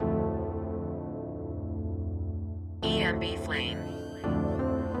EMB flame.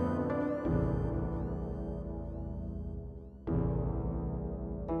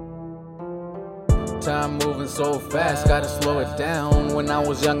 Time moving so fast, gotta slow it down. When I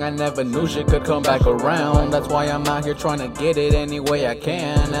was young, I never knew shit could come back around. That's why I'm out here trying to get it any way I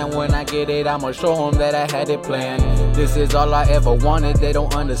can. And when I get it, I'ma show them that I had it planned. This is all I ever wanted, they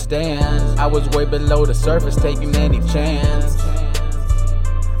don't understand. I was way below the surface, taking any chance.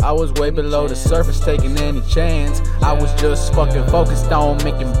 I was way below the surface, taking any chance. I was just fucking focused on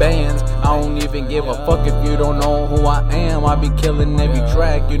making bands. I don't even give a fuck if you don't know who I am. I be killing every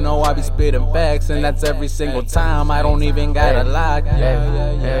track, you know I be spitting facts, and that's every single time. I don't even gotta lie.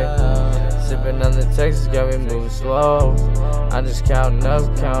 Sipping on the Texas got me moving slow. I'm just counting up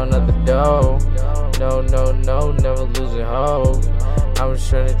the dough. No, never losing hope. I'm just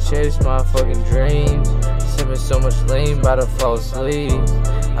trying to chase my fucking dreams. Sipping so much lean, about to fall asleep.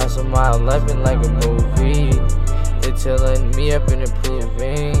 I saw my 11 like a movie. They telling me up and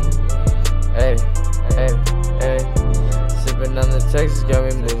improving. Hey. Sipping on the Texas got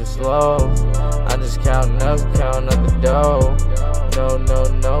me moving slow. I'm just counting up the dough. No,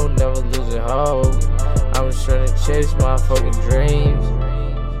 never losing hope. I'm just trying to chase my fucking dreams.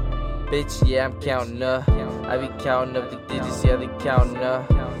 Bitch, yeah, I'm counting up. I be counting up the digits, yeah, they counting up.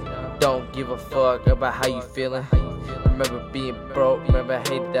 Don't give a fuck about how you feeling. Remember being broke, remember I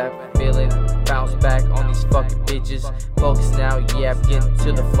hate that feeling. Bounce back on these fucking bitches. Focus now, yeah, I'm getting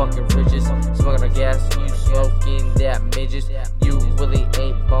to the fucking riches. Smoking on gas, you smoking that midget. You really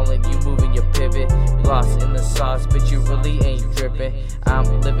ain't ballin', you moving your pivot. Lost in the sauce, but you really ain't drippin'. I'm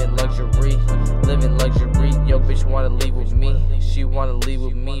living luxury. Yo, bitch wanna leave with me. She wanna leave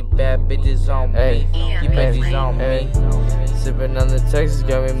with me. Bad bitches on me. Keep edges on me. Sipping on the Texas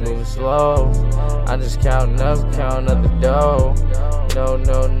got me moving slow. I'm just counting up the dough.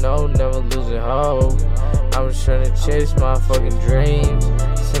 No, never losing hope. I'm just trying to chase my fucking dreams.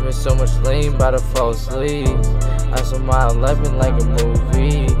 Sipping so much lean, about to fall asleep. I saw my 11 like a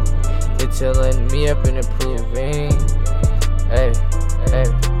movie. They telling me up and improving. Hey.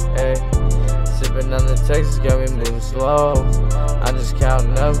 Sipping on the Texas got me moving slow. I'm just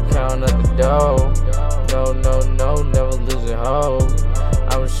counting up the dough. No, never losing hope.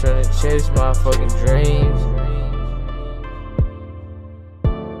 I'm just trying to chase my fucking dreams.